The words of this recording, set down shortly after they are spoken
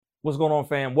What's going on,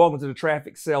 fam? Welcome to the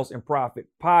Traffic, Sales, and Profit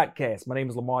podcast. My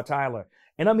name is Lamar Tyler,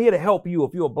 and I'm here to help you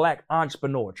if you're a Black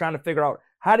entrepreneur trying to figure out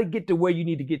how to get to where you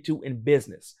need to get to in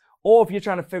business, or if you're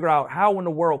trying to figure out how in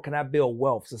the world can I build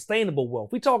wealth, sustainable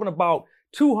wealth. We're talking about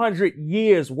 200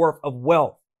 years worth of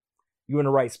wealth. You're in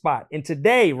the right spot. And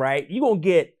today, right, you're going to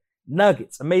get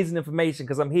nuggets, amazing information,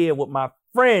 because I'm here with my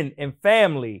friend and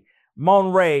family,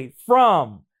 Monrae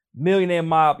from Millionaire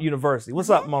Mob University.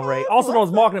 What's up, Monrae? Also known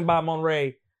as Marketing by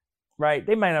Monrae. Right?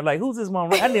 They might not like, who's this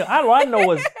Monrae? I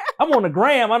know is I'm on the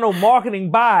gram. I know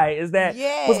Marketing by is that.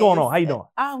 Yes. What's going on? How you doing?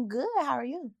 I'm good. How are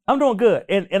you? I'm doing good.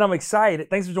 And I'm excited.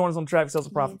 Thanks for joining us on the Traffic, Sales,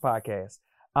 and Profit podcast.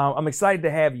 I'm excited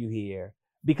to have you here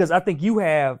because I think you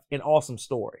have an awesome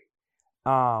story.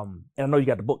 And I know you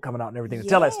got the book coming out and everything to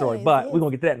tell that story, but we're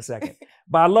going to get to that in a second.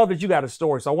 But I love that you got a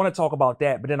story. So I want to talk about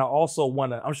that. But then I also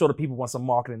want to, I'm sure the people want some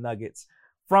marketing nuggets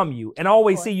from you. And I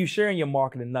always see you sharing your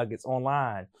marketing nuggets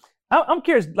online. I'm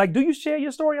curious, like, do you share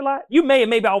your story a lot? You may, and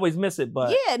maybe I always miss it, but.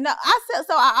 Yeah, no,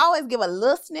 I always give a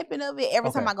little snippet of it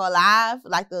every time I go live,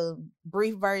 like the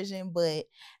brief version, but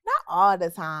not all the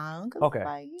time. Okay.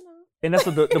 Like, And that's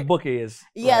what the book is.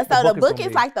 Yeah, right? so the book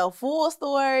is like the full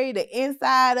story, the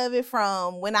inside of it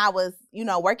from when I was,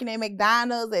 working at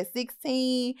McDonald's at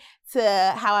 16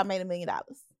 to how I made $1 million.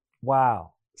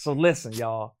 Wow. So listen,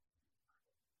 y'all,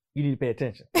 you need to pay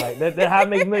attention. Like that how I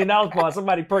make $1 million part.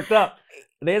 Somebody perked up.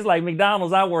 There's like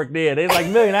McDonald's, I work there. There's like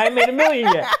million. I ain't made $1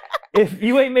 million yet. If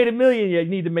you ain't made $1 million yet, you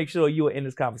need to make sure you are in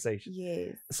this conversation.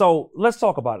 Yes. So let's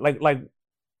talk about it. Like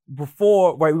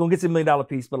before, right, we're gonna get to $1 million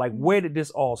piece, but like where did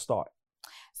this all start?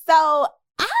 So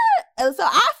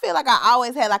I feel like I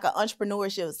always had like an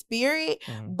entrepreneurship spirit,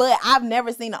 but I've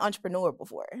never seen an entrepreneur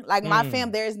before. Like my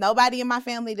family, there's nobody in my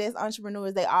family that's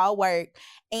entrepreneurs. They all work.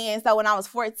 And so when I was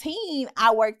 14,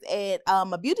 I worked at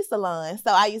a beauty salon.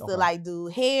 So I used to like do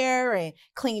hair and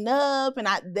clean up. And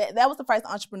that was the first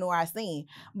entrepreneur I seen.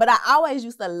 But I always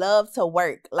used to love to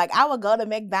work. Like I would go to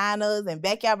McDonald's and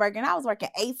Backyard Burger, and I was working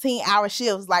 18-hour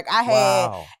shifts. Like I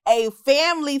had a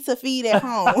family to feed at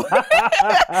home.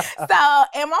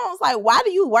 And mom was like, why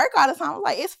do you work all the time? I was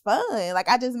like, it's fun. Like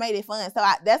I just made it fun. So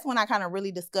that's when I kind of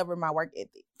really discovered my work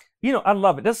ethic. I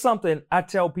love it. That's something I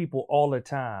tell people all the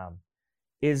time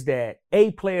is that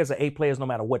A players are A players no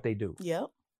matter what they do. Yep.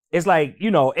 It's like,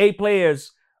 A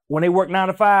players, when they work 9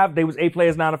 to 5, they was A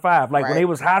players 9 to 5. Like when they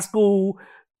was high school,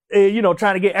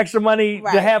 trying to get extra money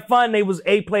to have fun, they was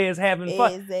A players having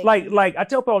fun. Exactly. Like I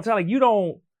tell people all the time, like you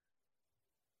don't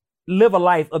live a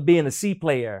life of being a C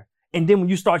player. And then when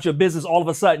you start your business, all of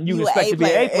a sudden you expect to be an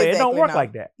A player. Exactly. It don't work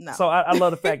like that. No. So I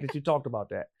love the fact that you talked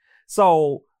about that.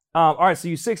 So, all right, so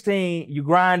you're 16, you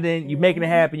grinding, you making it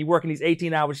happen, you working these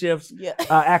 18-hour shifts,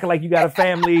 acting like you got a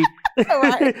family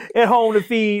at home to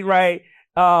feed, right?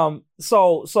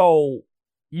 So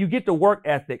you get the work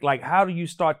ethic. Like, how do you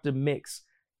start to mix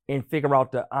and figure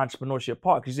out the entrepreneurship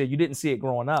part? Because you said you didn't see it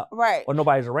growing up, right? Or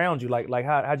nobody's around you. Like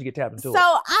how'd you get tapped into it? So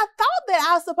I thought that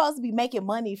I was supposed to be making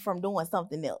money from doing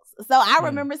something else. So I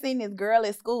remember seeing this girl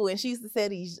at school, and she used to sell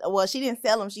these. Well, she didn't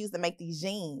sell them. She used to make these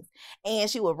jeans, and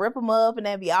she would rip them up, and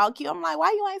they'd be all cute. I'm like,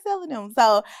 why you ain't selling them?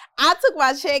 So I took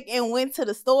my check and went to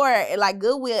the store at like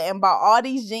Goodwill and bought all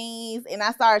these jeans, and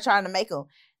I started trying to make them.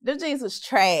 Them jeans was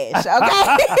trash,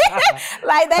 okay?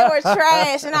 Like, they were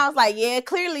trash. And I was like, yeah,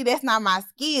 clearly that's not my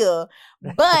skill.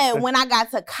 But when I got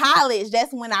to college,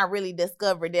 that's when I really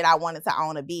discovered that I wanted to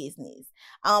own a business.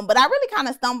 But I really kind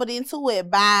of stumbled into it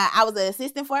I was an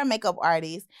assistant for a makeup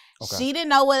artist. Okay. She didn't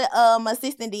know what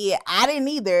assistant did. I didn't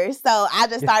either. So I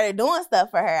just started doing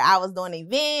stuff for her. I was doing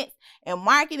events and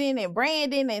marketing and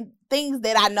branding and things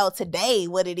that I know today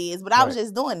what it is, but I was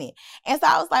just doing it. And so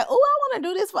I was like, oh, I want to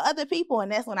do this for other people.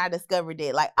 And that's when I discovered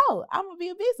it. Like, oh, I'm going to be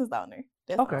a business owner.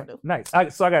 That's what I do. Nice.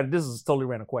 So this is a totally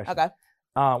random question. Okay.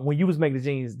 When you was making the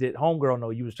jeans, did homegirl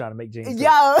know you was trying to make jeans?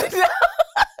 Yo.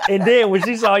 And then when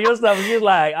she saw your stuff, she was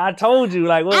like, I told you.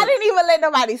 Like, what? I didn't even let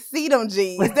nobody see them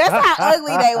jeans. That's how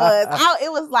ugly they was.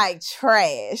 It was like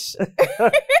trash.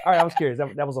 All right, I was curious.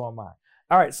 That was on my mind.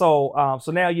 All right, so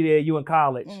now you're there, you in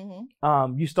college.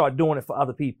 You start doing it for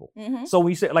other people. So when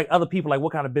you say like other people, like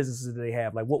what kind of businesses do they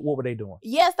have? Like what were they doing?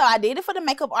 Yeah, so I did it for the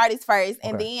makeup artists first,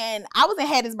 and then I was in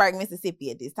Hattiesburg,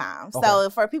 Mississippi at this time. So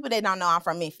for people that don't know, I'm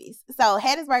from Memphis. So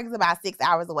Hattiesburg is about 6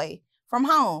 hours away from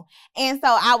home. And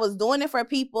so I was doing it for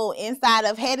people inside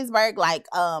of Hattiesburg, like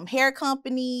hair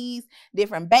companies,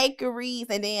 different bakeries,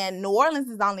 and then New Orleans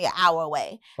is only an hour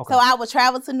away. So I would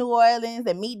travel to New Orleans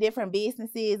and meet different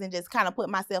businesses and just kind of put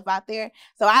myself out there.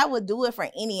 So I would do it for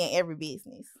any and every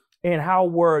business. And how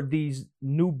were these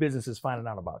new businesses finding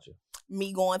out about you?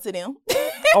 me going to them.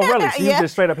 Oh, really? So you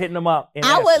just straight up hitting them up?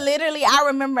 I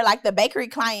remember like the bakery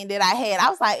client that I had, I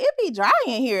was like, it be dry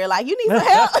in here. Like, you need some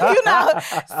help, you know?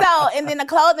 So, and then the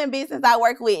clothing business I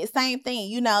work with, same thing,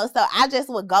 you know? So I just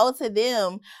would go to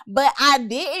them, but I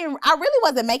really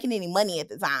wasn't making any money at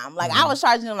the time. Like, I was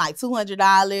charging them like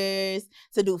 $200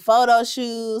 to do photo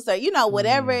shoots or, you know,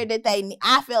 whatever that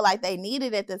I feel like they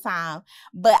needed at the time.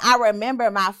 But I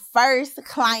remember my first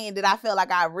client that I felt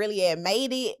like I really had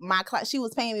made it, she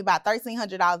was paying me about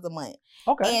 $1,300 a month.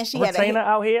 Okay. And she Retainer had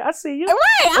out here. I see you. Right.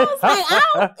 I was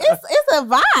like, it's a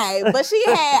vibe. But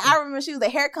I remember she was a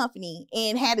hair company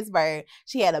in Hattiesburg.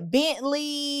 She had a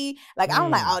Bentley. Like, I'm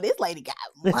like, oh, this lady got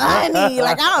money.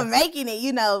 Like, I'm making it,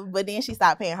 you know. But then she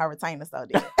stopped paying her retainer, so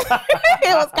it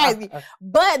was crazy.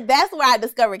 But that's where I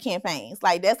discovered campaigns.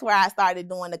 Like, that's where I started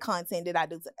doing the content that I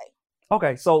do today.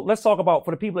 Okay, so let's talk about,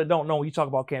 for the people that don't know, when you talk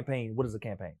about campaign, what is a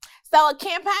campaign? So a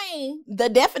campaign, the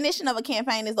definition of a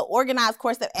campaign is the organized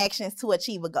course of actions to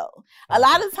achieve a goal. A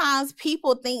lot of times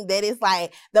people think that it's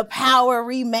like the power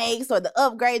remakes or the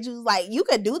upgrade juice. Like, you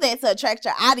could do that to attract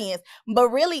your audience, but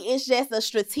really it's just a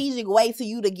strategic way to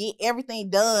you to get everything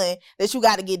done that you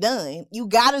got to get done. You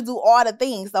got to do all the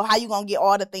things. So how you going to get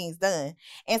all the things done?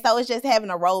 And so it's just having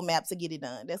a roadmap to get it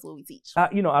done. That's what we teach.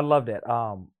 You know, I love that.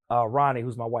 Ronnie,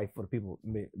 who's my wife, for the people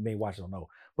may watch don't know,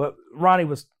 but Ronnie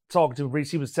was talking to me.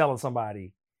 She was telling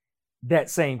somebody that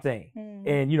same thing,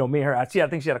 and you know, me and her. I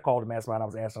think she had a call to Mastermind. I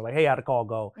was asking her like, "Hey, how'd the call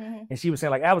go?" And she was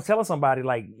saying like, I was telling somebody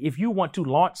like, if you want to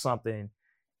launch something,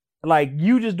 like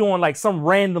you just doing like some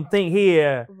random thing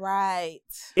here, right,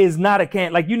 is not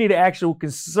like you need an actual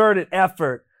concerted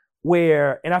effort.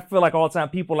 And I feel like all the time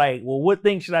people like, well, what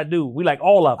things should I do? We like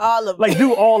all of them. All of them. Like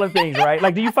do all the things, right?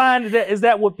 Like, do you find is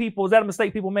that a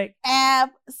mistake people make?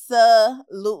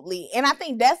 Absolutely. And I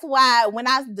think that's why when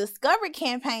I discovered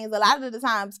campaigns, a lot of the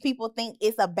times people think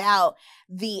it's about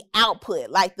the output,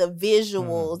 like the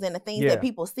visuals and the things that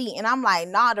people see. And I'm like,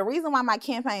 nah, the reason why my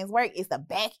campaigns work is the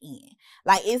back end.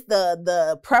 Like, it's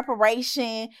the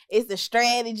preparation, it's the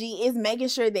strategy, it's making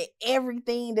sure that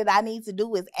everything that I need to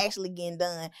do is actually getting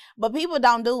done. But people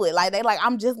don't do it. Like, they like,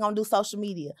 I'm just gonna do social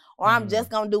media or I'm just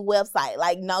gonna do website.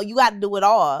 Like, no, you got to do it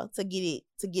all to get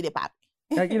it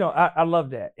popping. You know, I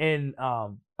love that. And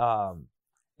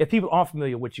if people aren't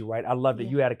familiar with you, right? I love that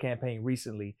you had a campaign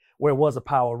recently where it was a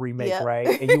power remake,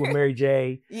 right? And you were Mary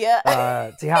J.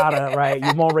 Tejada, right?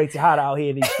 You Monrae Tejada out here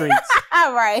in these streets.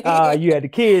 Right. You had the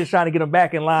kids trying to get them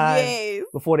back in line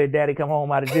before their daddy come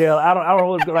home out of jail. I don't know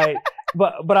what's right.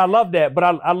 But I love that. But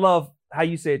I love how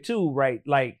you said too, right?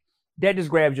 Like, that just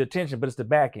grabs your attention, but it's the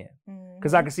back end.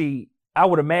 Because I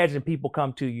would imagine people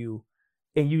come to you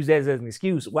and use that as an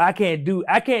excuse. Well, I can't do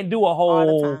a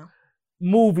whole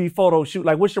movie photo shoot.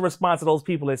 Like, what's your response to those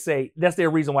people that say that's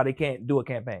their reason why they can't do a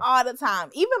campaign? All the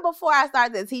time. Even before I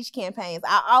started to teach campaigns,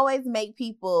 I always make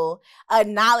people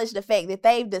acknowledge the fact that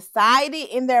they've decided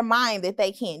in their mind that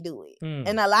they can't do it.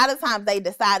 And a lot of times they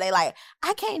decide, they like,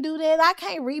 I can't do that. I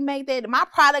can't remake that. My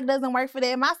product doesn't work for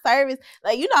that. My service,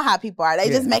 like, you know how people are. They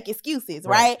just make excuses,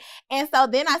 right? And so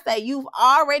then I say, you've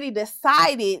already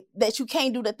decided that you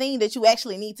can't do the thing that you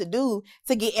actually need to do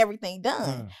to get everything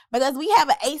done. Because we have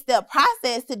an 8-step process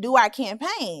to do our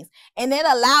campaigns. And that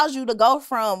allows you to go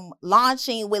from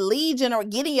launching with lead gen or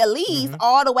getting your leads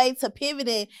all the way to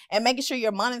pivoting and making sure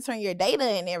you're monitoring your data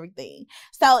and everything.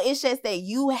 So it's just that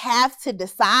you have to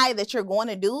decide that you're going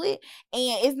to do it.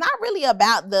 And it's not really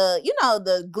about the, you know,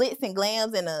 the glitz and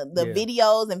glams and the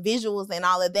videos and visuals and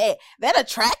all of that. That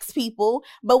attracts people.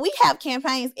 But we have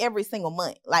campaigns every single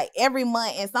month, like every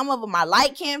month. And some of them are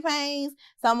light campaigns.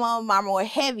 Some of them are more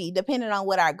heavy, depending on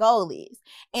what our goal is.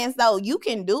 And so you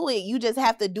can do it. You just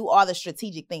have to do all the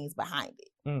strategic things behind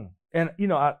it. And, you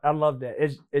know, I love that.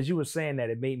 As you were saying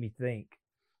that, it made me think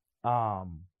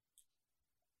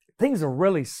things are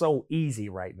really so easy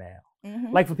right now.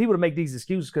 Like, for people to make these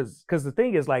excuses, because the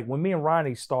thing is, like, when me and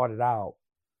Ronnie started out,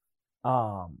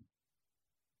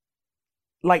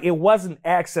 like, it wasn't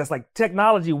access. Like,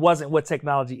 technology wasn't what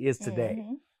technology is today.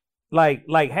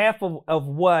 Like half of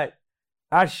what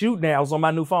I shoot now is on my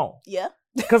new phone.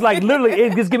 Because, like, literally,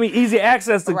 it just gives me easy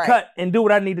access to cut and do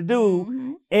what I need to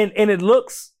do. And it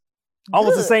looks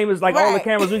almost the same as, like, all the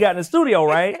cameras we got in the studio,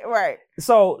 right?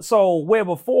 So where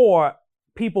before,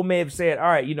 people may have said, all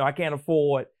right, you know, I can't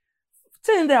afford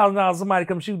 $10,000, somebody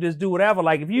come shoot this, do whatever.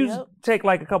 Like, if you take,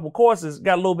 like, a couple courses,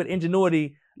 got a little bit of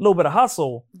ingenuity, a little bit of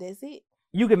hustle. That's it.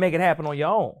 You can make it happen on your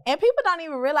own. And people don't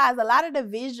even realize a lot of the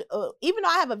visual, even though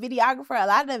I have a videographer, a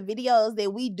lot of the videos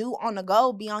that we do on the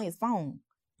go be on his phone.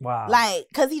 Wow. Like,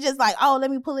 cause he just like, oh, let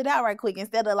me pull it out right quick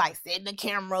instead of like setting the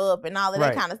camera up and all of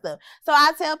that kind of stuff. So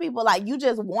I tell people like, you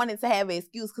just wanted to have an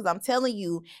excuse because I'm telling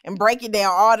you and breaking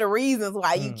down all the reasons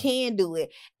why you can do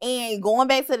it. And going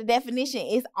back to the definition,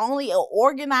 it's only an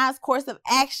organized course of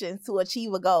action to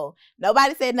achieve a goal.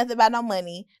 Nobody said nothing about no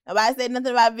money. Nobody said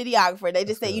nothing about videographer. They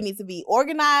just said you need to be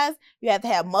organized. You have to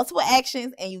have multiple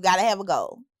actions and you got to have a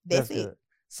goal. That's it. Good.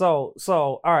 So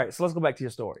all right. So let's go back to your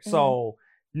story. So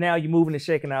now you're moving and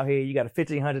shaking out here. You got a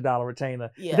 $1,500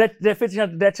 retainer. Yeah. That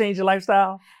 $1,500, did that change your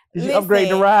lifestyle? Did you upgrade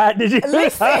the ride? Did you?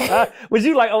 Was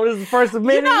you like, oh, this is the first of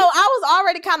many? You know, I was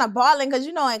already kind of balling because,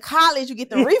 you know, in college, you get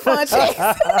the refund checks. So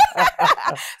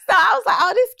I was like,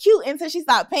 oh, this is cute until she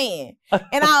stopped paying.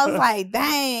 And I was like,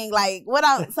 dang, like,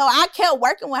 so I kept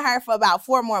working with her for about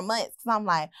 4 more months. Because I'm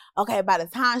like, okay, by the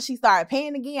time she started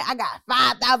paying again, I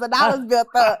got $5,000 built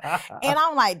up. And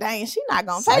I'm like, dang, she not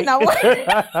going to pay no more.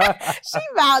 She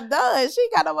about done. She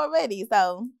got no more money.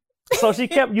 So she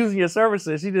kept using your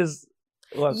services. She just...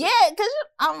 Yeah, because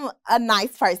I'm a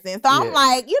nice person. So I'm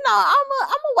like, you know, I'm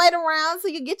going to wait around till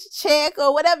you get your check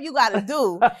or whatever you got to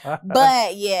do.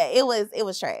 But yeah, it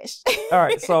was trash. All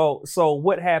right. So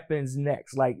what happens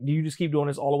next? Like, do you just keep doing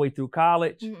this all the way through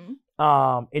college?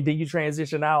 And then you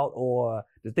transition out, or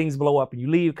do things blow up and you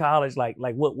leave college? Like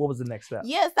what was the next step?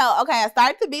 Yeah, so okay, I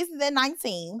started the business at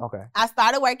 19. Okay. I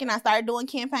started working, I started doing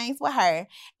campaigns with her,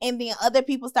 and then other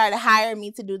people started hiring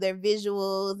me to do their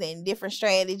visuals and different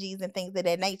strategies and things of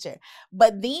that nature.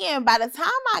 But then by the time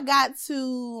I got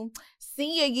to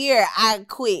senior year, I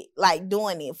quit like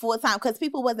doing it full time because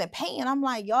people wasn't paying. I'm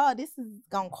like, y'all, this is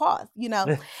gonna cost, you know.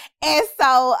 And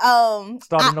so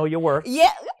started to know your worth. Yeah,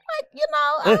 like, you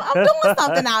know, I'm doing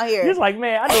something out here. He's like,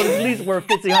 man, I know this at least worth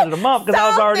 $1,500 a month because I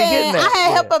was already getting that. I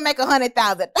had helped her make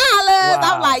 $100,000. Wow.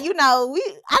 I'm like, you know,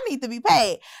 I need to be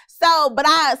paid. So, but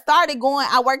I started going.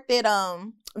 I worked at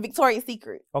Victoria's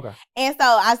Secret. Okay. And so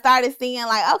I started seeing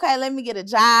like, okay, let me get a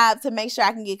job to make sure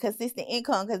I can get consistent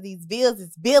income because these bills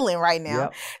is billing right now.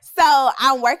 Yep. So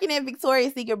I'm working at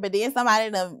Victoria's Secret, but then somebody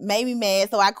done made me mad,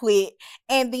 so I quit.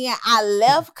 And then I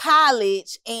left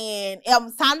college and it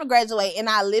was time to graduate, and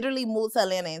I literally moved to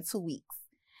Atlanta in 2 weeks.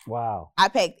 Wow. I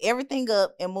packed everything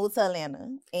up and moved to Atlanta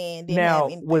and didn't now,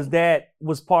 have anything.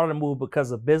 Was part of the move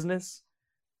because of business?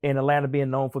 In Atlanta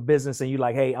being known for business, and you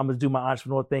like, hey, I'm gonna do my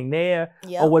entrepreneur thing there?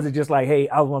 Yep. Or was it just like, hey,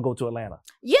 I was gonna go to Atlanta?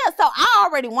 Yeah, so I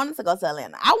already wanted to go to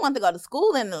Atlanta. I wanted to go to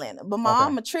school in Atlanta, but my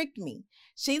mama tricked me.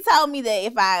 She told me that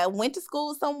if I went to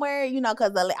school somewhere, you know,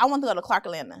 because I want to go to Clark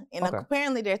Atlanta, and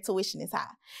apparently their tuition is high.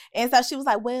 And so she was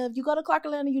like, well, if you go to Clark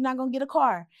Atlanta, you're not going to get a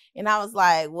car. And I was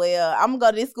like, well, I'm going to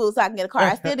go to this school so I can get a car.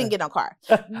 I still didn't get no car.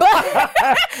 But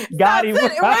got him.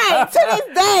 Right, to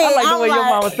this day. I like the way your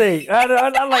mama thinks.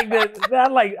 I like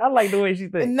that. I like the way she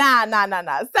thinks. Nah.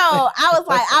 So I was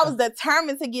like, I was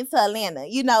determined to get to Atlanta,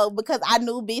 you know, because I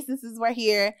knew businesses were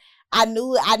here. I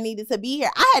knew I needed to be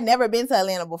here. I had never been to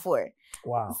Atlanta before.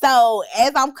 Wow. So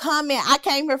as I'm coming, I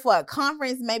came here for a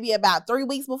conference maybe about 3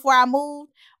 weeks before I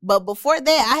moved. But before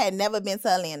that, I had never been to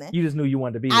Atlanta. You just knew you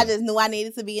wanted to be I just knew I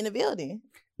needed to be in the building.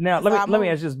 Now, let me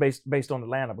ask you this based on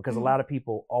Atlanta, because a lot of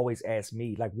people always ask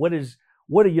me, like, what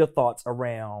are your thoughts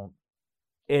around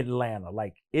Atlanta?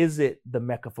 Like, is it the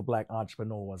Mecca for Black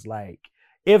entrepreneurs? Like,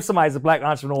 if somebody's a Black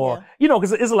entrepreneur, you know,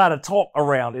 because there's a lot of talk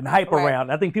around and hype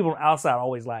around. I think people on the outside are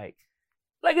always like,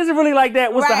 is it really like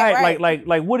that? What's the hype?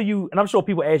 Like, what do you, and I'm sure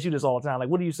people ask you this all the time, like,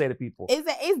 what do you say to people?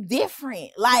 It's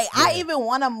different. Like, I even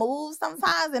want to move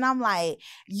sometimes, and I'm like,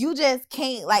 you just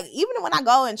can't, like, even when I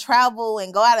go and travel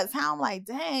and go out of town, I'm like,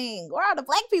 dang, where are the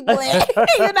Black people at?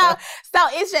 You know? So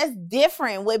it's just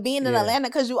different with being in Atlanta,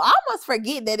 because you almost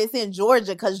forget that it's in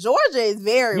Georgia, because Georgia is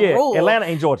very rural. Atlanta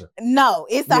ain't Georgia. No,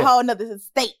 it's a whole nother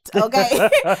state, okay?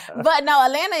 But no,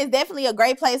 Atlanta is definitely a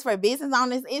great place for business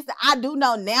owners. I do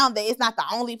know now that it's not the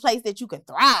only place that you can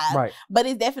thrive, but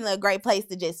it's definitely a great place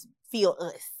to just feel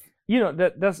us. You know,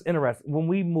 that's interesting. When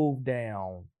we moved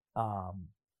down,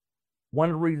 one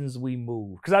of the reasons we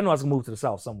moved, because I knew I was gonna move to the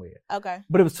South somewhere. Okay.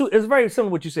 But it was very similar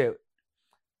to what you said.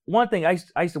 One thing, I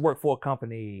used to work for a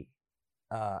company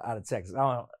out of Texas.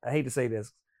 I hate to say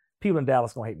this, people in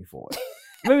Dallas gonna hate me for it.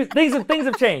 Maybe things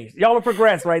have changed. Y'all have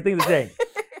progressed, right? Things have changed.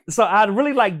 So I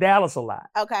really like Dallas a lot.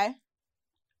 Okay.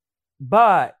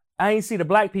 But I ain't see the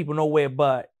Black people nowhere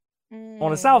but on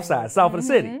the south side, south of the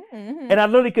city. And I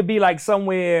literally could be like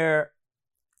somewhere,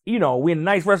 you know, we in a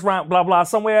nice restaurant, blah, blah,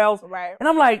 somewhere else. Right. And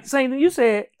I'm like, saying, you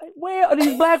said, like, where are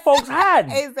these Black folks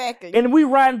hiding? Exactly. And we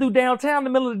riding through downtown in the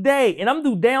middle of the day, and I'm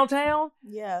through downtown.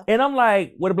 Yeah. And I'm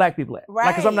like, where the Black people at? Right.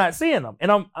 Like, because I'm not seeing them.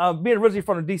 And I'm being originally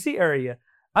from the D.C. area.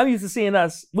 I'm used to seeing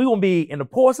us. We gonna be in the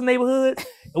poorest neighborhood,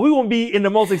 and we gonna be in the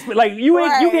most expensive. Like you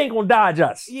ain't gonna dodge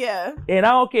us. Yeah. And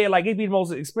I don't care. Like it be the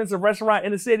most expensive restaurant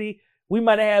in the city. We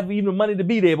might have even money to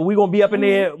be there, but we gonna be up in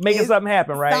there making something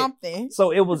happen, right? Something.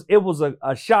 So it was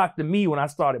a shock to me when I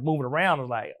started moving around. I was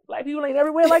like, black people ain't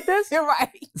everywhere like this. You're right.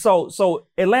 So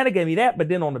Atlanta gave me that, but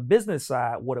then on the business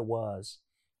side, what it was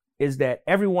is that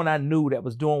everyone I knew that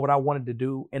was doing what I wanted to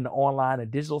do in the online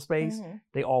and digital space,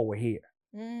 they all were here.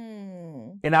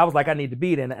 And I was like, I need to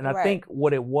be there. And I think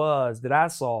what it was that I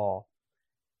saw,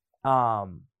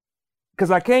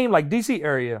 because I came like DC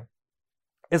area,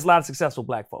 it's a lot of successful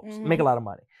black folks, make a lot of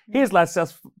money. Here's a lot of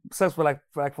successful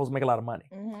black folks make a lot of money.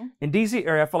 In DC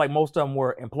area, I feel like most of them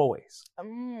were employees.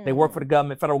 They work for the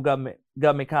government, federal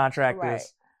government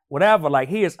contractors, whatever. Like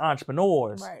here's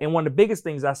entrepreneurs. And one of the biggest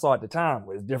things I saw at the time,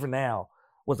 was different now,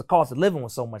 was the cost of living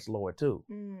was so much lower too.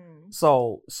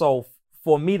 So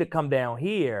for me to come down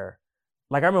here,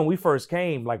 like I remember when we first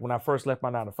came, like when I first left my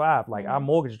 9 to 5, like our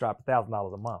mortgage dropped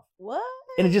 $1,000 a month. What?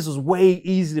 And it just was way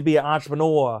easy to be an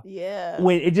entrepreneur. Yeah.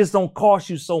 When it just don't cost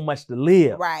you so much to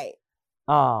live. Right.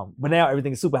 But now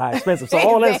everything is super high expensive. So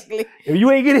all this, if you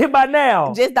ain't getting hit by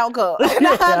now, just don't go.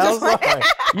 I'm sorry.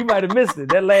 You might have missed it.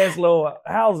 That last little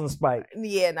housing spike.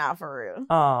 Yeah, not for real.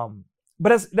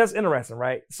 But that's interesting,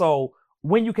 right? So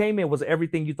when you came in, was it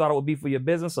everything you thought it would be for your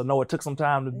business? Or no, it took some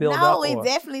time to build up? No, it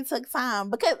definitely took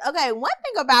time. Because, okay, one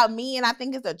thing about me, and I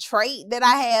think it's a trait that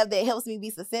I have that helps me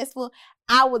be successful,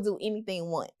 I will do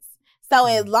anything once. So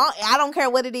as long, I don't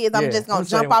care what it is, I'm just going to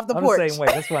jump off the porch. I'm the same way.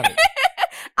 That's funny.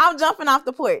 I'm jumping off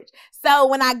the porch. So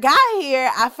when I got here,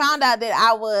 I found out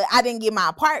that I didn't get my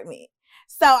apartment.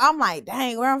 So I'm like,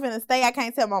 dang, where I'm finna stay? I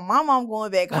can't tell my mama I'm going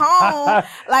back home.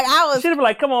 Like I was. Should have been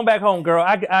like, come on back home, girl.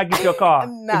 I get your car.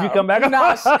 No, if you come back home.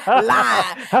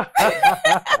 Lie.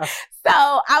 So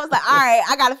I was like, all right,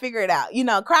 I got to figure it out. You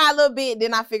know, cry a little bit,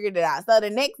 then I figured it out. So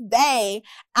the next day,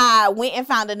 I went and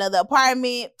found another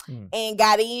apartment and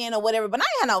got in or whatever. But I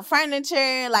ain't had no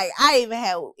furniture. Like I even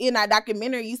had, in our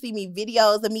documentary, you see me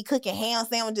videos of me cooking ham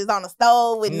sandwiches on the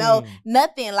stove with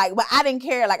nothing. Like, but I didn't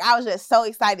care. Like I was just so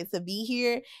excited to be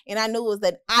here. And I knew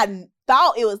I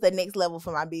thought it was the next level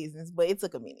for my business, but it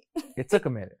took a minute. It took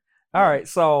a minute. All right.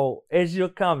 So as you're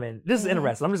coming, this is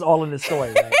interesting. I'm just all in this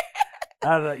story,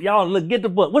 right? Y'all look, get the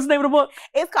book. What's the name of the book?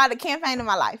 It's called The Campaign of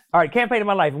My Life. All right, Campaign of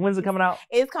My Life. And when's it coming out?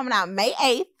 It's coming out May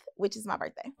 8th, which is my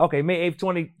birthday. Okay, May 8th,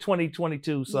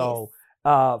 2022. So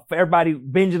for everybody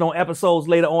binging on episodes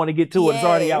later on to get to it, it's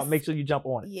already out. Make sure you jump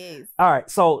on it. Yes. All right,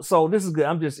 so this is good.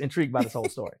 I'm just intrigued by this whole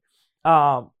story.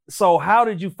 So how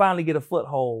did you finally get a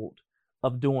foothold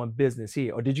of doing business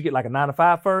here? Or did you get like a 9 to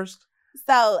 5 first?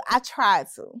 So I tried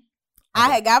to. I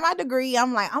had got my degree.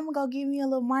 I'm like, I'm going to go give me a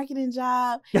little marketing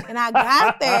job. And I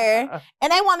got there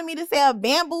and they wanted me to sell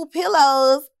bamboo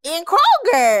pillows in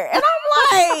Kroger. And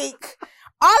I'm like,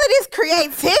 all of this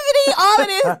creativity, all of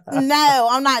this, no,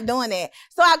 I'm not doing that.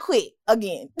 So I quit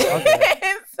again. Okay.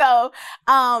 So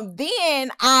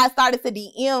then I started to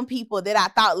DM people that I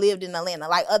thought lived in Atlanta,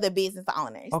 like other business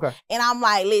owners. Okay. And I'm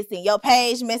like, listen, your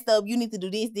page messed up. You need to do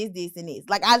this, and this.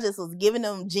 Like I just was giving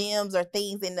them gems or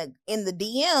things in the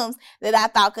DMs that I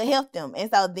thought could help them. And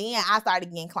so then I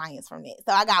started getting clients from that.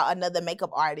 So I got another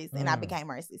makeup artist and I became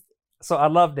her assistant. So I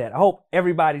love that. I hope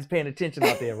everybody's paying attention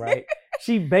out there, right?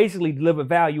 She basically delivered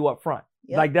value up front.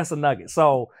 Yep. Like that's a nugget.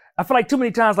 So I feel like too many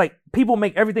times, like people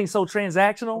make everything so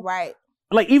transactional. Right.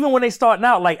 Like even when they starting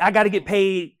out, like I got to get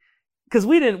paid because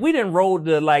we didn't roll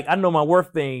the like I know my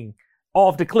worth thing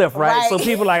off the cliff, right? So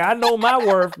people like I know my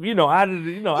worth. You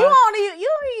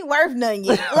ain't worth nothing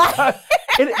yet. Like,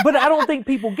 but I don't think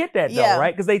people get that though,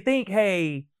 right? Because they think,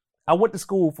 hey, I went to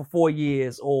school for 4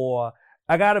 years, or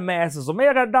I got a master's, or maybe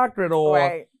I got a doctorate, or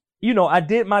I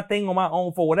did my thing on my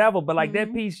own for whatever. But like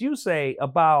that piece you say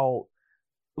about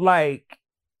like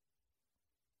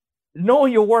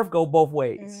knowing your worth go both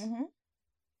ways.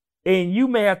 And you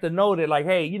may have to know that like,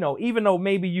 hey, even though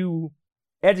maybe you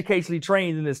educationally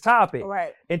trained in this topic,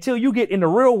 until you get in the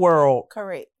real world,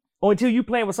 or until you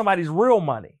playing with somebody's real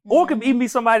money, or it could even be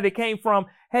somebody that came from,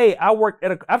 hey,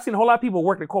 I've seen a whole lot of people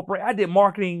work at corporate. I did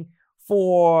marketing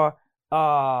for,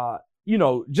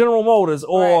 General Motors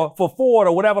or for Ford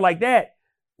or whatever like that.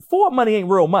 Ford money ain't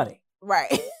real money.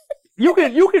 Right. You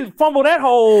can fumble that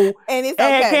whole and it's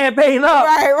ad campaign up.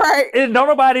 Right. And don't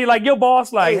nobody like your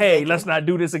boss like, hey, let's not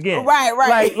do this again.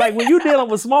 Right. Like when you dealing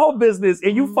with small business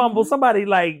and you fumble somebody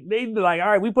like they be like, all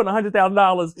right, we put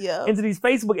 $100,000 into these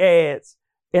Facebook ads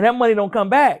and that money don't come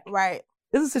back. Right.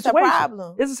 It's a situation. It's a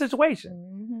problem. It's a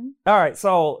situation. All right.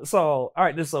 So all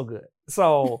right, this is so good.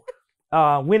 So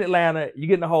we in Atlanta, you're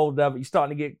getting a hold of it, you're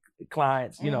starting to get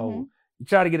clients, You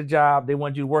try to get a job. They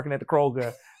want you working at the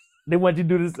Kroger. They want you to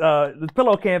do this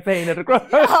pillow campaign at the Kroger.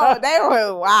 Oh, they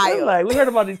were wild. Like, we heard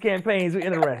about these campaigns. We're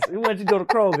interested. We want you to go to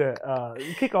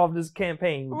Kroger. Kick off this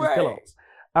campaign with these pillows.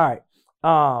 All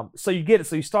right. So you get it.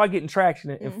 So you start getting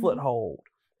traction and foothold.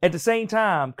 At the same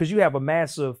time, because you have a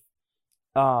massive,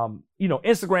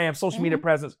 Instagram, social media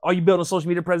presence. Are you building social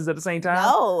media presence at the same time?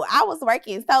 No, I was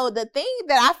working. So the thing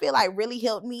that I feel like really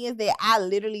helped me is that I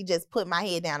literally just put my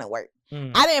head down and work.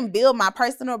 I didn't build my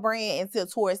personal brand until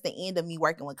towards the end of me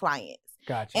working with clients.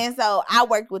 Gotcha. And so I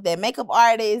worked with that makeup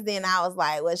artist. Then I was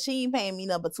like, well, she ain't paying me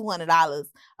nothing but $200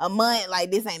 a month. Like,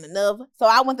 this ain't enough. So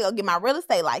I went to go get my real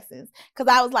estate license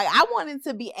because I was like, I wanted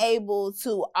to be able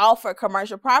to offer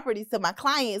commercial properties to my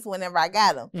clients whenever I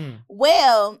got them.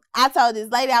 Well, I told this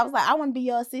lady, I was like, I want to be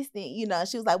your assistant.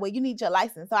 She was like, well, you need your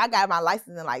license. So I got my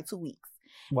license in like 2 weeks.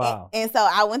 Wow. And so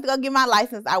I went to go get my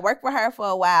license. I worked for her for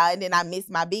a while, and then I missed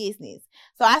my business.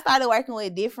 So I started working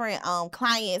with different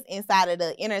clients inside of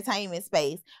the entertainment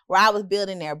space where I was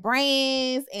building their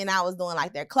brands, and I was doing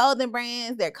like their clothing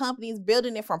brands, their companies,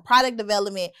 building it from product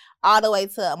development all the way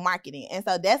to marketing. And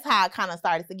so that's how I kind of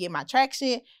started to get my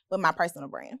traction with my personal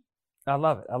brand. I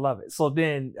love it. I love it. So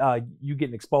then you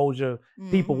getting exposure.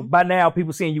 People, by now,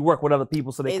 people seeing you work with other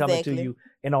people, so they coming to you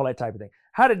and all that type of thing.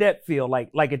 How did that feel?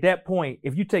 Like at that point,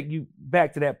 if you take you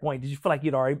back to that point, did you feel like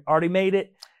you'd already made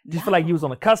it? Did you feel like you was on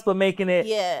the cusp of making it?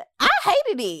 Yeah. I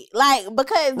hated it. Like,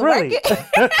 because really?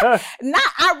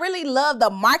 I really love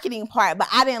the marketing part, but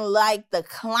I didn't like the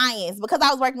clients because I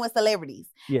was working with celebrities.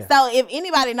 Yeah. So if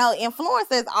anybody know,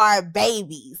 influencers are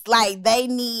babies. Like, they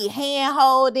need hand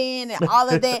holding and all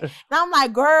of that. And I'm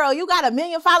like, girl, you got 1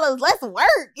 million followers. Let's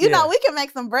work. We can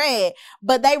make some bread.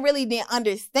 But they really didn't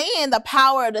understand the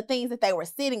power of the things that they were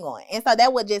sitting on. And so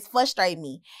that would just frustrate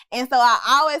me. And so I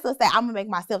always would say, I'm going to make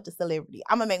myself the celebrity.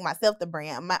 I'm going to make myself the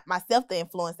brand, myself the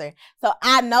influencer. So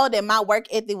I know that my work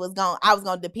ethic I was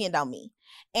going to depend on me.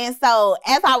 And so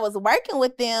as I was working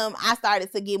with them, I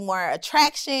started to get more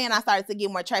attraction. I started to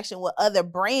get more traction with other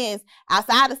brands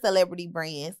outside of celebrity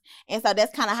brands. And so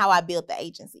that's kind of how I built the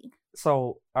agency.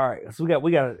 So, all right. So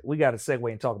we got to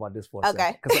segue and talk about this for a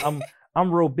second. Because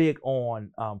I'm real big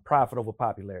on profit over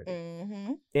popularity.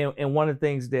 And one of the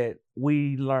things that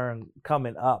we learned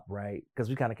coming up, right, because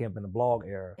we kind of came up in the blog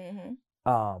era,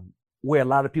 where a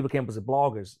lot of people came up as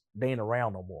bloggers, they ain't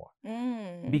around no more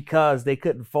because they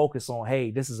couldn't focus on, hey,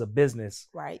 this is a business,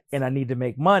 right? And I need to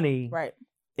make money, right?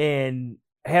 And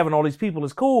having all these people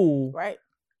is cool, right?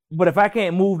 But if I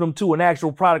can't move them to an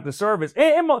actual product or service,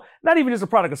 and not even just a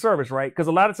product or service, right? Because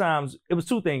a lot of times it was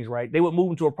two things, right? They would move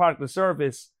them to a product or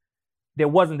service that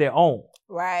wasn't their own,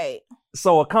 right?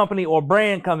 So a company or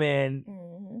brand come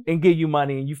in and give you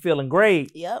money, and you feeling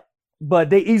great,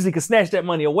 but they easily could snatch that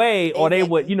money away, or they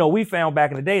would, we found back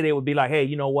in the day, they would be like, hey,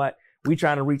 you know what? We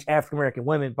trying to reach African-American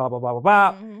women, blah, blah, blah, blah,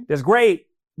 blah. That's great.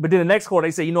 But then the next quarter,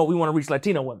 they say, we want to reach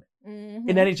Latino women.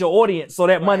 And that ain't your audience. So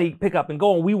that money pick up and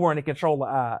go, and we weren't in control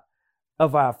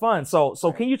of our funds. So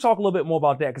can you talk a little bit more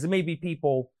about that? Because it may be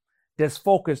people that's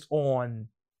focused on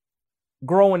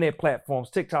growing their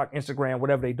platforms, TikTok, Instagram,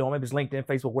 whatever they do, maybe it's LinkedIn,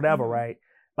 Facebook, whatever, right?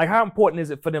 Like, how important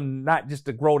is it for them not just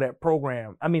to grow that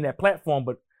that platform,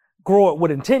 but grow it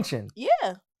with intention?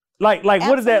 Yeah. Like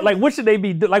what is that? Like, what should they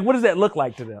be? Like, what does that look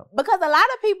like to them? Because a lot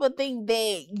of people think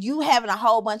that you having a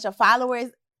whole bunch of followers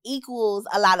equals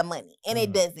a lot of money, and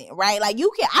it doesn't, right? Like,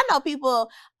 I know people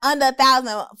under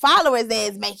 1,000 followers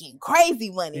that is making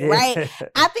crazy money, right?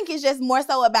 I think it's just more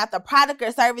so about the product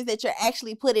or service that you're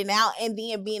actually putting out, and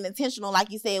then being intentional,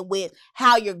 like you said, with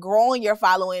how you're growing your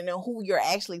following and who you're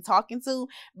actually talking to.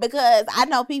 Because I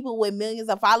know people with millions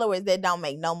of followers that don't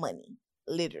make no money,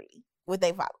 literally, with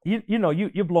their followers.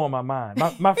 You're blowing my mind.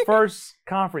 My first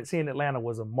conference here in Atlanta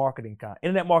was a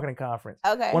internet marketing conference.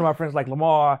 Okay. One of my friends like,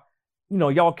 Lamar,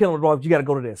 y'all killing the dog. You got to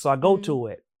go to this. So I go to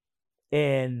it,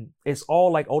 and it's all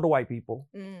like older white people.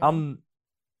 I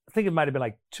think it might have been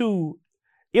like two.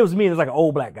 It was me. It was like an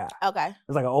old black guy. Okay.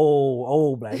 It's like an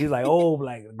old black. He's like old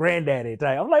black granddaddy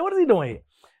type. I'm like, what is he doing here?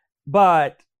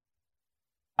 But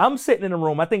I'm sitting in the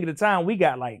room. I think at the time we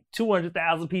got like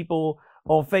 200,000 people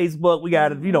on Facebook. We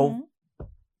got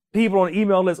people on the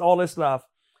email list, all this stuff.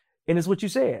 And it's what you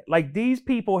said. Like, these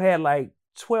people had like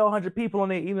 1,200 people on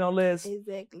their email list.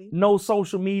 Exactly. No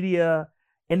social media.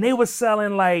 And they were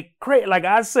selling like crazy. Like,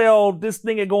 I sell this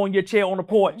thing that go on your chair on the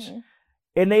porch.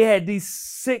 And they had these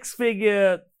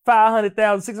 6-figure, $500,000,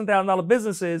 $600,000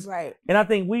 businesses. Right. And I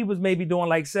think we was maybe doing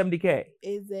like 70K.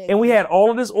 Exactly. And we had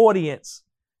all of this audience.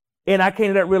 And I came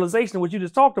to that realization of what you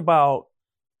just talked about.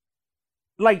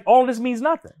 Like, all this means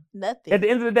nothing. Nothing. At the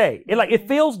end of the day. It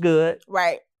feels good.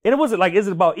 Right. And was it like, is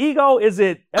it about ego? Is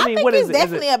it, I mean, think what it's is it?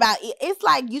 definitely about, it's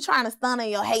like you trying to stun on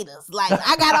your haters. Like,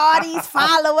 I got all these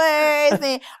followers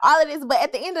and all of this, but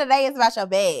at the end of the day, it's about your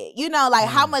bag. You know, like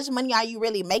how much money are you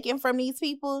really making from these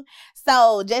people?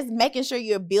 So just making sure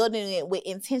you're building it with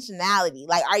intentionality.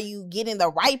 Like, are you getting the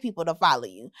right people to follow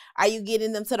you? Are you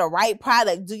getting them to the right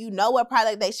product? Do you know what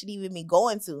product they should even be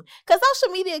going to? Because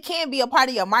social media can be a part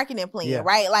of your marketing plan,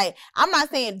 right? Like, I'm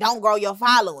not saying don't grow your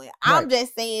following. I'm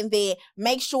just saying that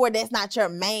make sure that's not your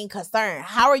main concern.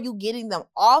 How are you getting them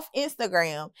off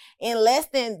Instagram in less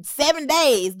than 7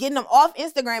 days, getting them off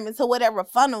Instagram into whatever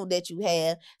funnel that you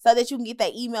have so that you can get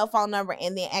that email, phone number,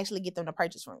 and then actually get them to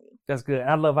purchase from you? That's good.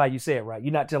 I love how you say it, right?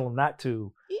 You're not telling them not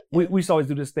to. We used to always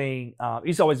do this thing. It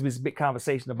used to always be this big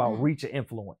conversation about reach and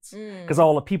influence. Because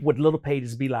all the people with little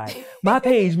pages be like, my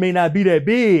page may not be that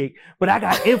big, but I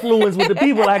got influence with the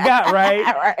people I got,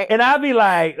 right? And I'll be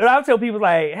like, and I'll tell people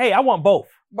like, hey, I want both.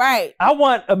 Right. I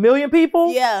want 1 million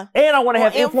people. Yeah. And I want to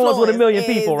have influence with 1 million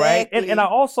people, right? Exactly. And I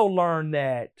also learned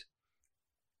that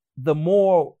the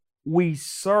more we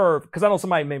serve, because I know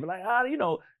somebody may be like, you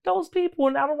know, those people,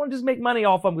 and I don't want to just make money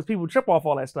off of them because people trip off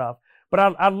all that stuff. But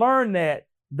I learned that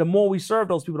the more we serve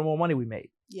those people, the more money we made.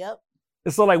 Yep.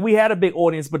 And so like we had a big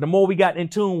audience, but the more we got in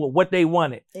tune with what they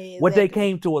wanted, what they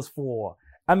came to us for.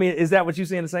 I mean, is that what you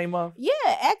saying the same of? Yeah,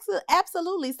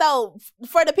 absolutely. So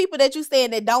for the people that you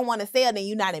saying that don't want to sell, then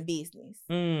you're not in business.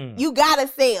 You gotta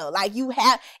sell. Like you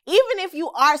have, even if you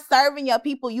are serving your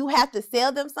people, you have to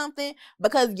sell them something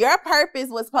because your purpose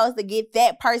was supposed to get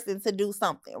that person to do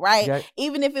something, right? Okay.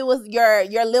 Even if it was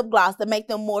your lip gloss to make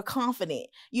them more confident.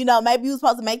 You know, maybe you were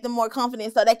supposed to make them more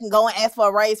confident so they can go and ask for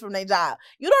a raise from their job.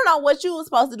 You don't know what you were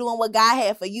supposed to do and what God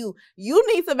had for you. You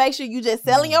need to make sure you just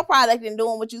selling your product and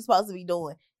doing what you're supposed to be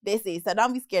doing. That's it. So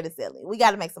don't be scared of selling. We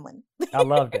got to make some money. I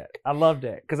love that. I love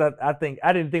that. Because I think,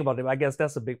 I didn't think about it, but I guess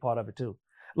that's a big part of it too.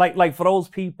 Like for those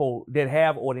people that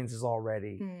have audiences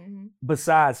already,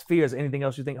 besides fears, anything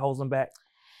else you think holds them back?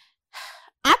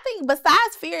 I think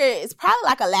besides fear, it's probably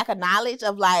like a lack of knowledge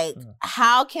of like,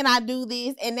 how can I do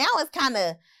this? And now it's kind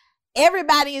of,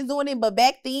 everybody is doing it, but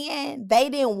back then they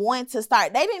didn't want to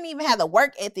start. They didn't even have the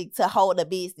work ethic to hold a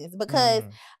business because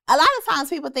a lot of times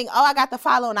people think, oh, I got the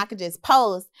follow and I could just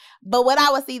post. But what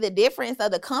I would see the difference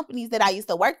of the companies that I used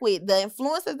to work with, the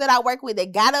influencers that I work with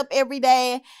that got up every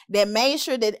day, that made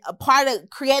sure that a part of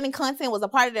creating content was a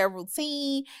part of their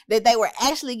routine, that they were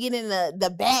actually getting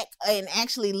the back and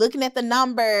actually looking at the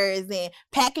numbers and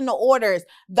packing the orders.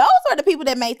 Those are the people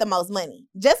that made the most money.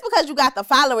 Just because you got the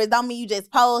followers don't mean you just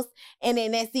post and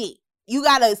then that's it. You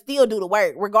got to still do the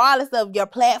work, regardless of your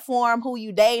platform, who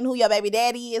you dating, who your baby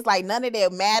daddy is. Like, none of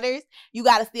that matters. You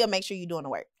got to still make sure you're doing the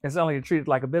work. It's only they treat it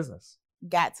like a business.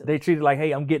 Got to. They treat it like,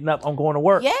 hey, I'm getting up, I'm going to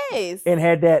work. Yes. And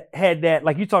had that,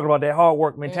 like you talking about, that hard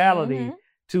work mentality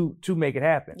to make it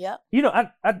happen. Yep. You know,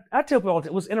 I tell people all the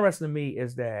time, what's interesting to me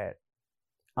is that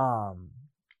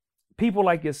people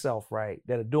like yourself, right,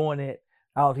 that are doing it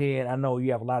out here, and I know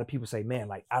you have a lot of people say, man,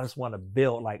 like, I just want to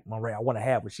build like Monrae. I want to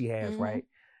have what she has, right?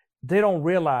 They don't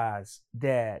realize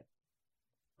that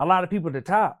a lot of people at the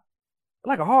top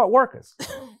like are hard workers,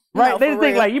 right? No, they just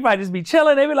think real. like you might just be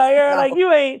chilling. They be like, yeah, like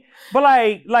you ain't, but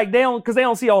like they don't, because they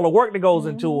don't see all the work that goes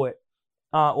into it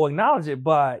or acknowledge it.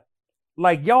 But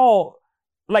like y'all,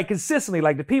 like consistently,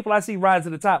 like the people I see rise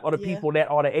to the top are the people that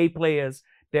are the A players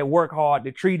that work hard,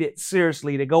 that treat it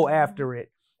seriously, that go after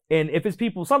it. And if it's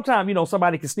people, sometimes, you know,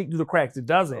 somebody can sneak through the cracks. It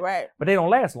doesn't, Right. but they don't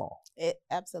last long.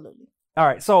 Absolutely. All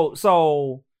right. So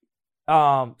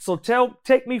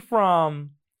take me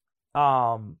from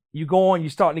you going, you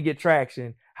starting to get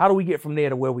traction. How do we get from there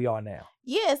to where we are now?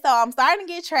 Yeah, so I'm starting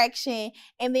to get traction,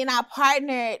 and then I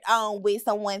partnered with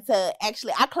someone to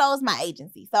actually, I closed my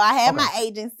agency. So I had my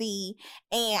agency,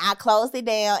 and I closed it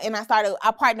down, and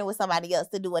I partnered with somebody else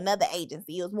to do another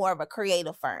agency. It was more of a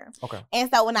creative firm. Okay. And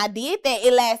so when I did that,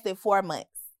 it lasted 4 months.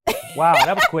 Wow,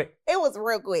 that was quick. It was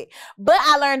real quick, but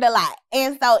I learned a lot.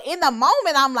 And so in the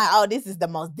moment, I'm like, oh, this is the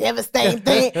most devastating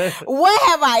thing. What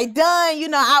have I done? You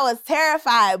know, I was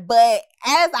terrified. But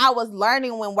as I was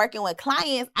learning when working with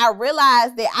clients, I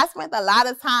realized that I spent a lot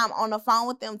of time on the phone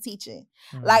with them teaching.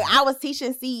 Like, I was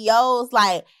teaching CEOs,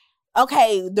 like,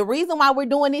 okay, the reason why we're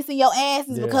doing this in your ass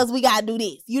is because we gotta do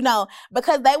this, you know,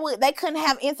 because they couldn't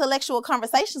have intellectual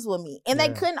conversations with me, and they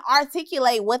couldn't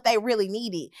articulate what they really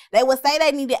needed. They would say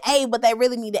they needed A, but they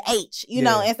really needed H, you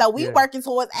know, and so we working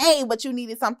towards A, but you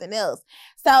needed something else.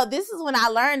 So this is when I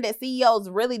learned that CEOs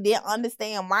really didn't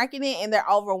understand marketing, and they're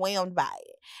overwhelmed by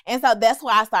it. And so that's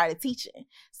why I started teaching.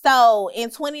 So in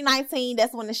 2019,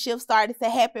 that's when the shift started to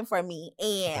happen for me.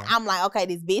 And I'm like, okay,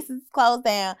 this business is closed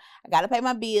down. I got to pay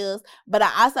my bills. But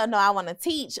I also know I want to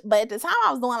teach. But at the time,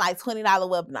 I was doing like $20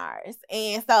 webinars.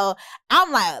 And so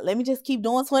I'm like, let me just keep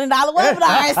doing $20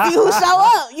 webinars, see who show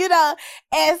up, you know.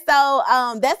 And so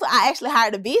that's what I actually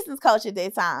hired a business coach at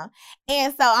that time.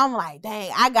 And so I'm like,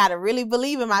 dang, I got to really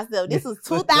believe in myself. This was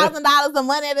 $2,000 a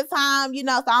month at a time, you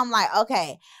know. So I'm like,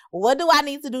 okay, what do I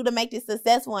need to do to make this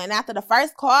successful? And after the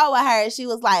first call with her, she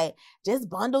was like, just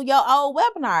bundle your old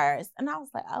webinars. And I was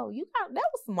like, oh, that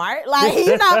was smart. Like,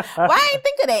 you know, why I didn't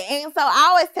think of that? And so I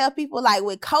always tell people, like,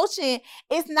 with coaching,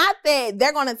 it's not that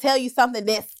they're going to tell you something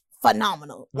that's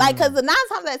phenomenal. Like, because the 9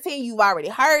 times out of 10, you've already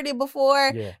heard it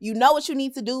before. Yeah. You know what you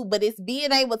need to do, but it's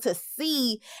being able to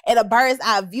see at a bird's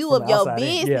eye view of your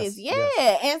business.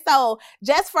 Yes. And so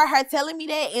just for her telling me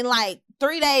that in like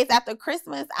 3 days after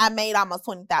Christmas, I made almost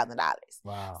 $20,000.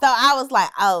 Wow. So I was like,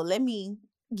 oh, let me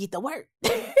get to work.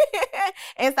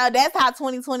 And so that's how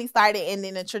 2020 started. And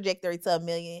then the trajectory to $1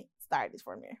 million started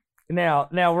from there. Now,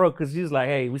 real, because she's like,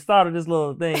 hey, we started this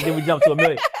little thing, then we jumped to $1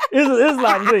 million. It's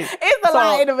like, it's a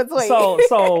lot in between.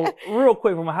 So real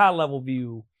quick, from a high level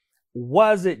view,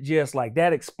 was it just like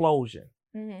that explosion?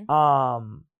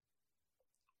 Mm-hmm.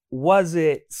 Was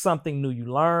it something new you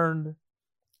learned?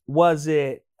 Was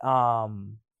it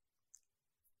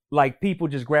like people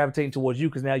just gravitating towards you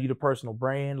because now you're the personal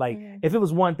brand? Like, if it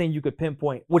was one thing you could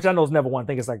pinpoint, which I know is never one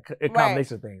thing, it's like a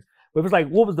combination of things. But it was like,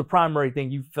 what was the primary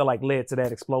thing you feel like led to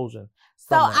that explosion?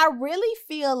 So I really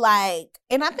feel like,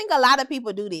 and I think a lot of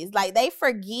people do this, like they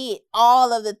forget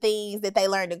all of the things that they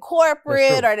learned in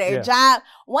corporate or their job.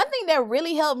 One thing that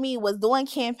really helped me was doing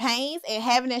campaigns and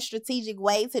having a strategic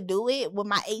way to do it with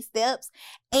my 8 steps.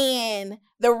 And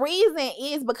the reason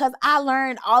is because I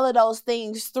learned all of those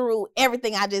things through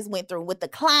everything I just went through with the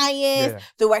clients,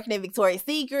 through working at Victoria's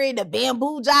Secret, the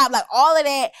bamboo job, like all of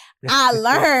that I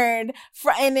learned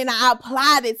and then I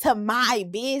applied it to my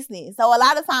business. So a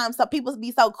lot of times, people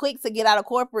be so quick to get out of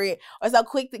corporate or so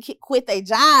quick to quit their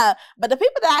job. But the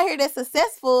people that I hear that's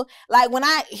successful, like when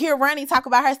I hear Ronnie talk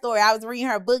about her story, I was reading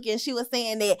her book and she was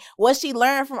saying that what she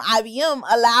learned from IBM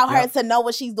allowed her to know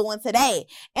what she's doing today.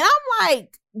 And I'm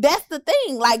like, that's the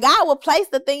thing. Like, God will place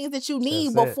the things that you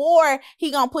need before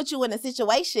he gonna put you in a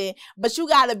situation. But you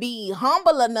gotta be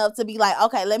humble enough to be like,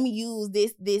 okay, let me use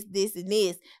this, and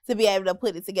this to be able to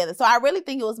put it together. So I really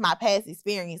think it was my past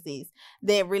experiences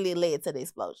that really led to the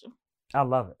explosion. I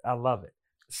love it.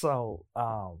 So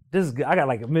this is good. I got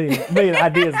like a million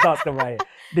ideas thoughts coming right here.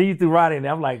 Then you threw Ronnie in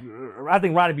there. I'm like, I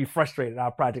think Ronnie be frustrated at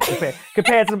our project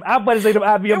compared to our buddies ain't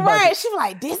IBM budget. She be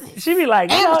like, this is she be like,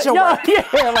 y'all,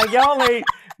 like y'all ain't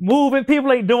moving,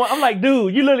 people ain't doing. I'm like,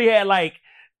 dude, you literally had like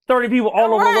 30 people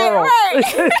all over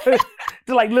the world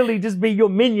to like literally just be your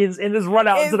minions and just run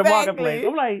out into the marketplace.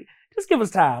 I'm like, just give us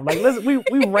time. Like,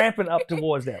 we ramping up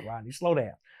towards that, Ronnie. Slow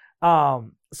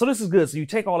down. So this is good. So you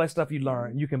take all that stuff you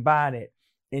learn, you combine it,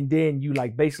 and then you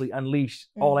like basically unleash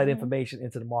all that information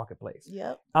into the marketplace.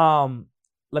 Yep.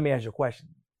 Let me ask you a question.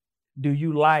 Do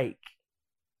you like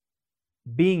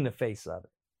being the face of it?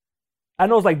 I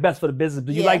know it's like best for the business,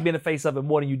 but you like being the face of it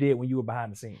more than you did when you were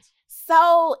behind the scenes?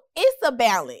 So it's a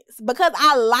balance because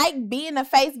I like being the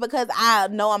face because I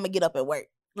know I'm gonna get up and work.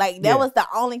 Like, that was the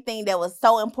only thing that was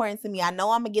so important to me. I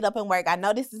know I'm going to get up and work. I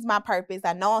know this is my purpose.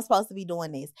 I know I'm supposed to be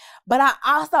doing this. But I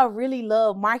also really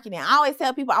love marketing. I always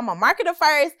tell people I'm a marketer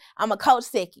first. I'm a coach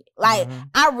second. Like,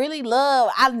 I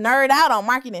nerd out on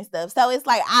marketing stuff. So it's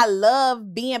like I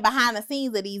love being behind the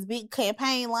scenes of these big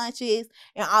campaign launches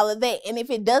and all of that. And if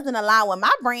it doesn't align with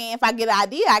my brand, if I get an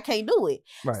idea, I can't do it.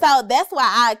 Right. So that's why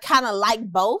I kind of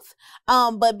like both.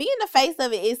 But being the face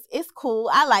of it is cool.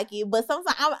 I like it. But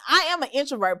sometimes I am an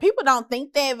introvert. People don't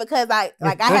think that because I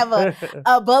have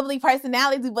a bubbly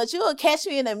personality, but you'll catch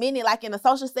me in a minute, like in a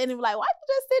social setting, be like, why you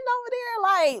just sitting over there?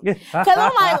 Like, because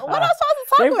I'm like, what am I supposed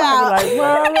to talk about? Like,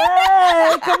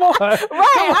 Monrae, come on. Right.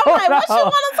 I'm like, what you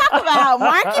want to talk about?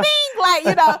 Marketing? Like,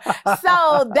 you know.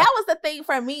 So that was the thing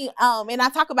for me. And I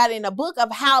talk about it in the book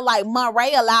of how like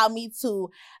Monrae allowed me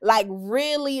to like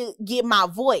really get my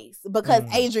voice because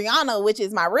Adriana, which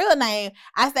is my real name,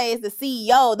 I say is the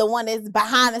CEO, the one that's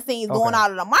behind the scenes doing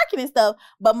all of the marketing stuff,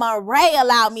 but Monrae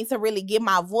allowed me to really get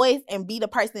my voice and be the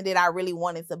person that I really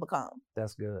wanted to become.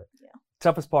 That's good. Yeah.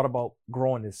 Toughest part about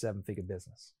growing this 7-figure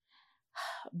business?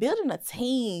 Building a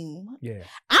team. Yeah.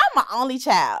 I'm an only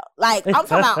child. Like, I'm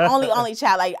talking about only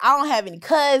child. Like, I don't have any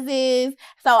cousins.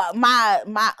 So my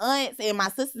aunts and my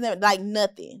sisters, like,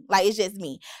 nothing. Like, it's just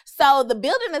me. So the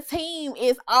building a team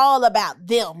is all about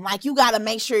them. Like, you got to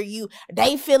make sure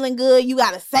they feeling good. You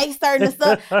got to say certain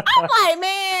stuff. I'm like,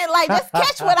 man, like, just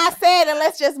catch what I said and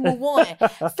let's just move on.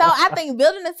 So I think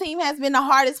building a team has been the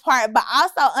hardest part, but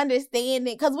also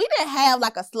understanding, because we didn't have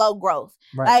like a slow growth.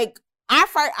 Right. Like,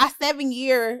 our 7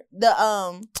 year,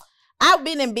 I've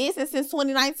been in business since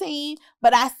 2019,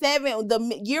 but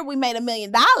the year we made $1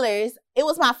 million, it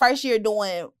was my first year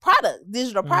doing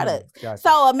digital products. Gotcha.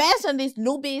 So imagine this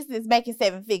new business making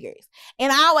 7 figures.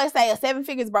 And I always say 7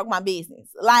 figures broke my business.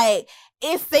 Like,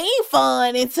 it seemed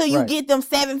fun until you get them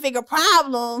 7-figure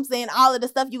problems and all of the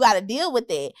stuff you got to deal with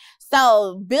it.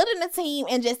 So building a team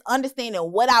and just understanding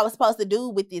what I was supposed to do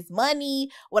with this money,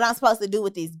 what I'm supposed to do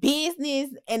with this business.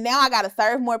 And now I got to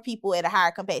serve more people at a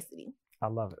higher capacity. I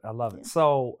love it. I love it.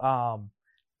 So,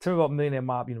 tell me about Millionaire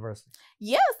Mob University.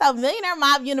 Yeah, so Millionaire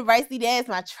Mob University, that's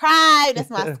my tribe,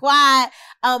 that's my squad.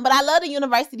 But I love the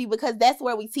university because that's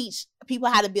where we teach people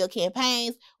how to build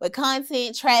campaigns with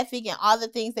content, traffic, and all the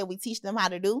things that we teach them how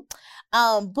to do.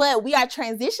 But we are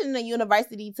transitioning the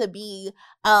university to be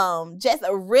just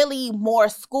a really more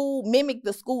mimic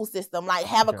the school system, like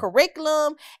have a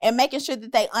curriculum and making sure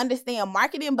that they understand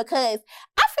marketing, because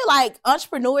I feel like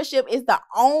entrepreneurship is the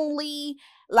only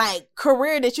like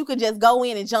career that you can just go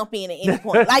in and jump in at any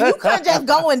point. Like, you couldn't just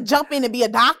go and jump in and be a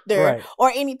doctor or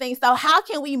anything. So how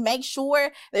can we make sure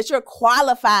that you're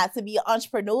qualified to be an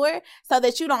entrepreneur so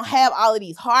that you don't have all of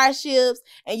these hardships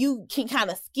and you can kind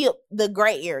of skip the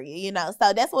gray area, you know?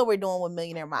 So that's what we're doing with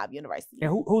Millionaire Mob University.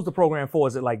 And who's the program for?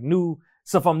 Is it like new?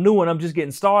 So if I'm new and I'm just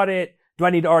getting started, do I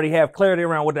need to already have clarity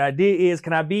around what the idea is?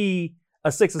 Can I be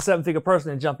a 6 or 7 figure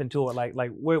person and jump into it? Like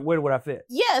where would I fit?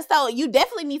 Yeah, so you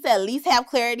definitely need to at least have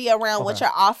clarity around what you're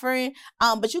offering.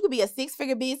 But you could be a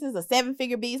 6-figure business, a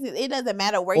 7-figure business. It doesn't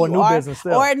matter where you are,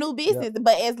 or a new business.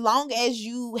 But as long as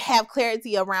you have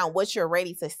clarity around what you're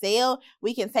ready to sell,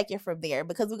 we can take it from there,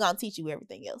 because we're gonna teach you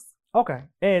everything else. Okay.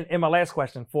 And my last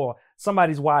question for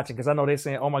somebody's watching, because I know they're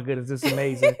saying, "Oh my goodness, this is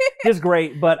amazing, this is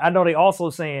great," but I know they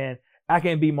also saying, I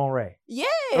can't be Monrae.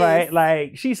 Yes. Right?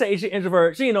 Like, she says she's an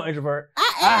introvert. She ain't no introvert.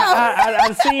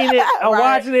 I've seen it. I'm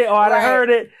watching it, or I heard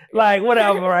it. Like,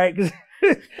 whatever, right? Because,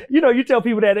 you tell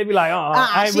people that, they be like,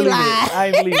 I ain't believing it. I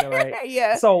ain't believing it, right?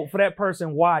 Yeah. So for that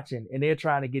person watching and they're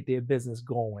trying to get their business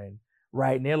going,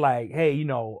 right? And they're like, hey,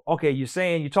 okay,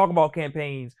 you're talking about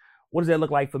campaigns. What does that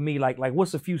look like for me? Like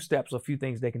what's a few steps, a few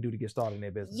things they can do to get started in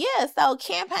their business? Yeah, so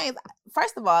campaigns,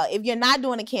 first of all, if you're not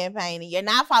doing a campaign and you're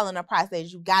not following a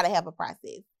process, you got to have a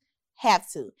process. Have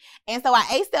to. And so our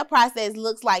 8-step process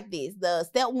looks like this. The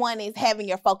step 1 is having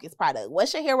your focus product.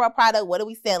 What's your hero product? What are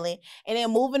we selling? And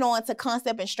then moving on to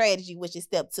concept and strategy, which is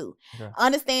step 2. Okay.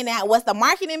 Understand that what's the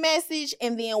marketing message,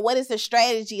 and then what is the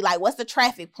strategy? Like, what's the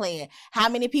traffic plan? How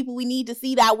many people we need to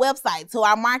see to our website, to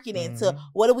our marketing, to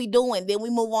what are we doing? Then we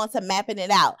move on to mapping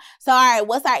it out. So, all right,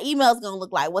 what's our emails going to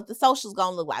look like? What the socials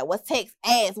going to look like? What's text,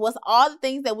 ads? What's all the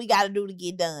things that we got to do to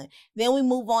get done? Then we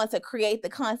move on to create the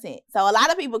content. So a lot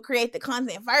of people create the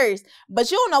content first, but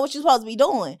you don't know what you're supposed to be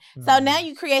doing. So now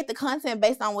you create the content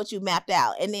based on what you mapped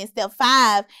out. And then step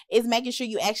 5 is making sure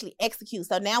you actually execute.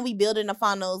 So now we building the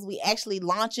funnels, we actually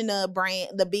launching the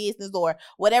brand, the business, or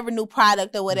whatever new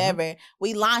product or whatever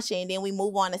we launching. Then we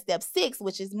move on to step 6,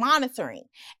 which is monitoring.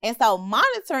 And so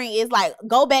monitoring is like,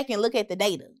 go back and look at the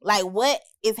data. Like, what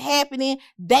is happening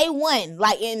day 1?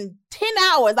 Like, in 10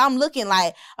 hours, I'm looking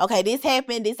like, okay, this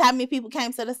happened. This how many people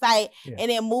came to the site.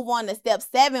 And then move on to step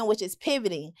 7, which is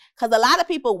pivoting. Because a lot of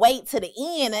people wait to the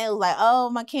end and it was like,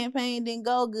 oh, my campaign didn't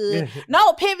go good.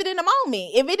 No, pivot in the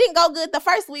moment. If it didn't go good the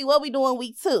first week, what we doing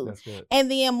week 2? That's good. And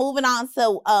then moving on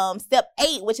to step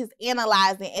 8, which is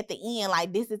analyzing at the end.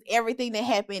 Like, this is everything that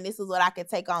happened. This is what I can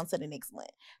take on to the next month.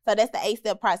 So that's the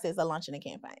 8-step process of launching a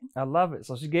campaign. I love it.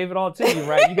 So she gave it all to you,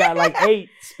 right? You got like 8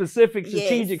 specific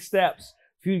strategic steps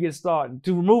for you to get started,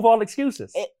 to remove all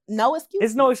excuses. No excuses.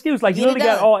 It's no excuse. Like, you really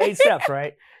got all 8 steps,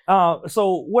 right?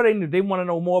 So what they do, they want to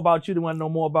know more about you. They want to know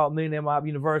more about Millionaire Mob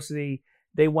University.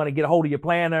 They want to get a hold of your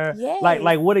planner. Yes.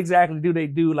 Like what exactly do they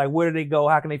do? Like, where do they go?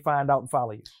 How can they find out and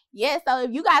follow you? Yeah, so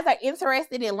if you guys are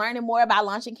interested in learning more about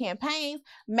launching campaigns,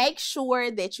 make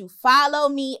sure that you follow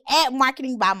me at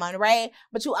Marketing by Monrae.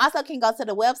 But you also can go to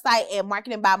the website at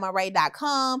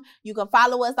marketingbymonrae.com. You can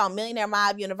follow us on Millionaire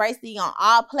Mob University on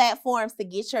all platforms to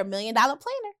get your $1 Million planner.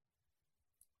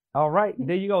 All right,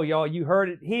 there you go, y'all. You heard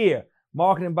it here.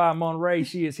 Marketing by Monrae.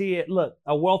 She is here. Look,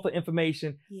 a wealth of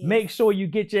information. Yes. Make sure you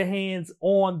get your hands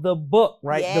on the book,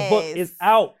 right? Yes. The book is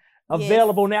out.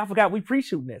 available now. I forgot we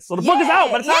pre-shooting this. So the book is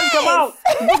out. By the time it come out,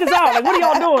 the book is out. Like, what are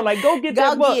y'all doing? Like, go get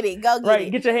that book. Go get it. Go get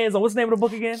it. Get your hands on. What's the name of the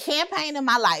book again? Campaign in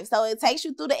My Life. So it takes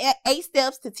you through the 8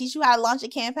 steps to teach you how to launch a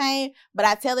campaign, but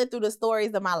I tell it through the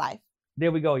stories of my life. There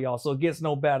we go, y'all. So it gets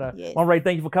no better. Yes. Monrae,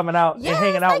 thank you for coming out and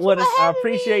hanging out with us. I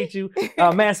appreciate you.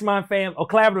 Mastermind fam, or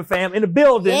collaborative fam in the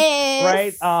building. Yes.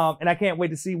 Right? And I can't wait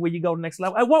to see where you go next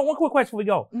level. One quick question before we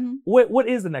go. Mm-hmm. What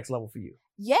is the next level for you?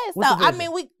 Yes. So, I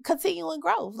mean, we continuing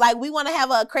growth. Like, we want to have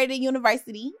an accredited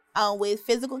university with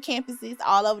physical campuses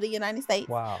all over the United States.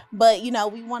 Wow. But, you know,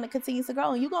 we want to continue to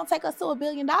grow. And you're going to take us to $1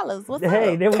 billion. What's up?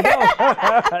 Hey, there we go.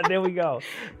 There we go.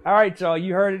 All right, y'all.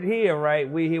 You heard it here, right?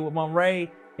 We're here with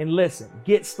Monrae. And listen,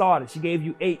 get started. She gave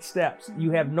you 8 steps.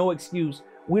 You have no excuse.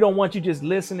 We don't want you just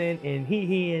listening and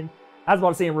he-heing. I was about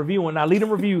to say reviewing. Now, leave them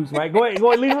reviews, right? Go ahead,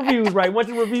 leave reviews, right? Want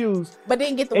your reviews. But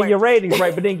then get the work. And your ratings,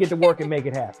 right? But then get to work and make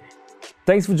it happen.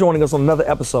 Thanks for joining us on another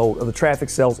episode of the Traffic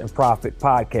Sales and Profit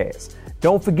Podcast.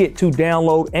 Don't forget to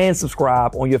download and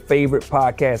subscribe on your favorite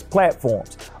podcast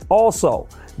platforms. Also,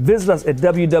 visit us at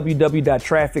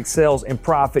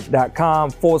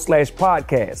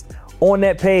www.trafficsalesandprofit.com/podcast. On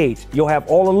that page, you'll have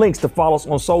all the links to follow us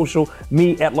on social,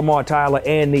 me at Lamar Tyler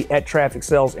and the at Traffic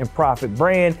Sales and Profit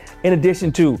brand, in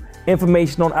addition to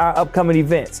information on our upcoming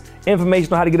events,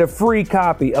 information on how to get a free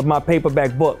copy of my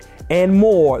paperback book, and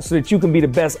more so that you can be the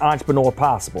best entrepreneur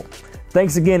possible.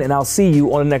 Thanks again, and I'll see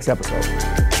you on the next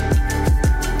episode.